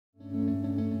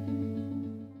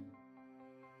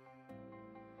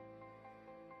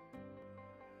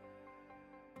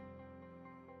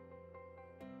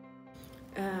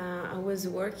was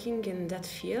working in that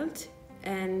field,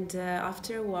 and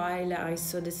after a while I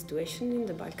saw the situation in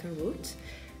the Balkan route.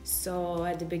 So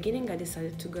at the beginning I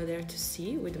decided to go there to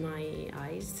see with my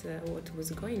eyes what was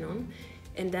going on,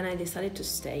 and then I decided to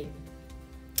stay.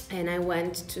 And I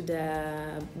went to the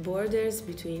borders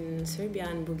between Serbia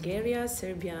and Bulgaria,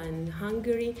 Serbia and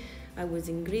Hungary. I was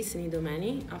in Greece, in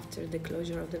Idomeni, after the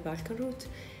closure of the Balkan route.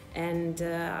 And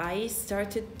I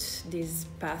started this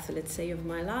path, let's say, of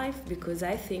my life, because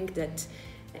I think that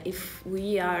if we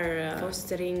are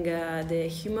fostering the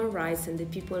human rights and the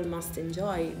people must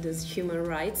enjoy those human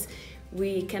rights,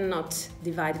 we cannot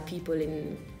divide people in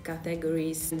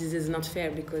categories. This is not fair,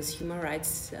 because human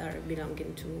rights are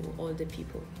belonging to all the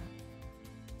people.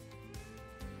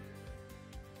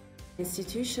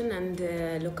 Institution and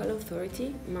the local authority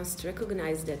must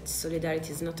recognize that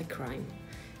solidarity is not a crime.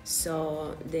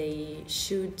 So they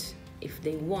should, if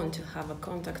they want to have a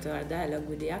contact or a dialogue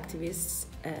with the activists,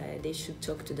 they should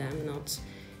talk to them, not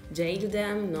jail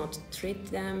them, not treat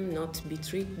them, not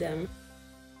betreat them.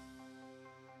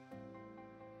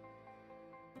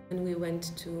 And we went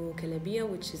to Kelebia,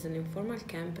 which is an informal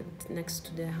camp next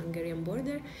to the Hungarian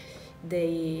border.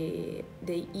 They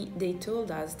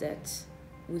told us that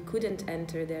we couldn't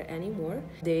enter there anymore.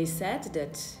 They said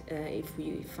that if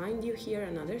we find you here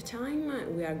another time,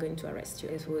 we are going to arrest you.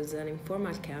 It was an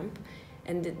informal camp,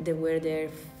 and there were there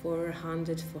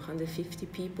 400, 450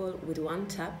 people with one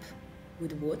tap,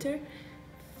 with water,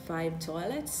 5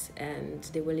 toilets, and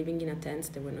they were living in a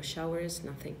tent. There were no showers,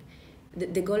 nothing.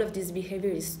 The goal of this behavior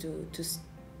is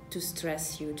to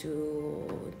stress you,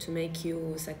 to make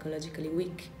you psychologically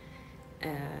weak.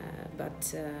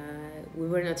 But we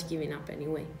were not giving up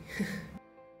anyway.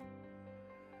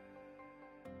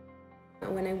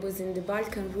 When I was in the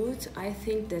Balkan route, I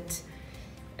think that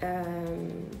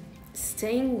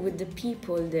staying with the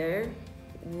people there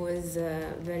was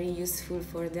very useful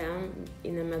for them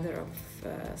in a matter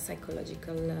of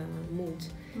psychological mood.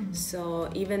 Mm-hmm. So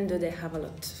even though they have a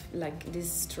lot, like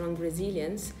this strong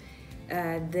resilience,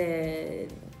 the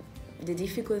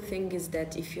difficult thing is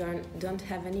that if you don't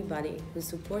have anybody who's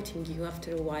supporting you,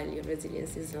 after a while your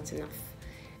resilience is not enough.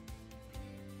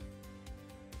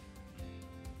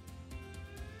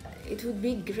 It would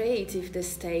be great if the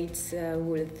states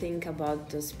would think about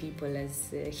those people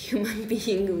as human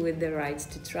beings with the rights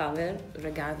to travel,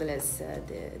 regardless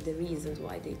the reasons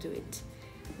why they do it.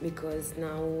 Because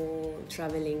now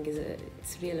traveling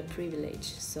it's really a privilege.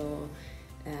 So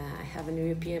I have an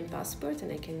European passport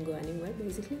and I can go anywhere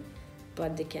basically,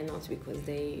 but they cannot because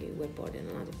they were born in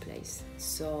another place.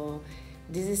 So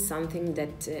this is something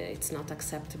that it's not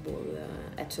acceptable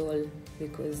at all,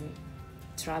 because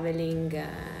traveling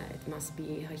it must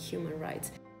be a human right.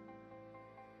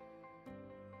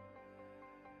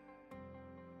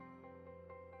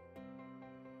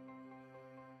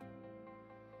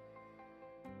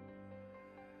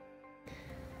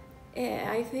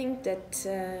 I think that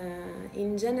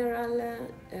in general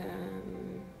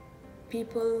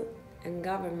people and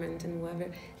government and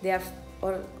whoever, they are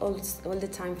all the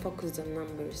time focused on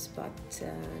numbers, but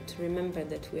to remember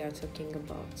that we are talking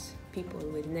about people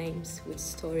with names, with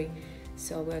story.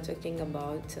 So we are talking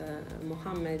about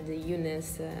Mohammed,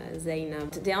 Yunus,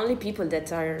 Zainab, the only people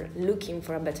that are looking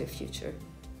for a better future,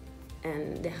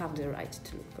 and they have the right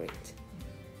to look for it.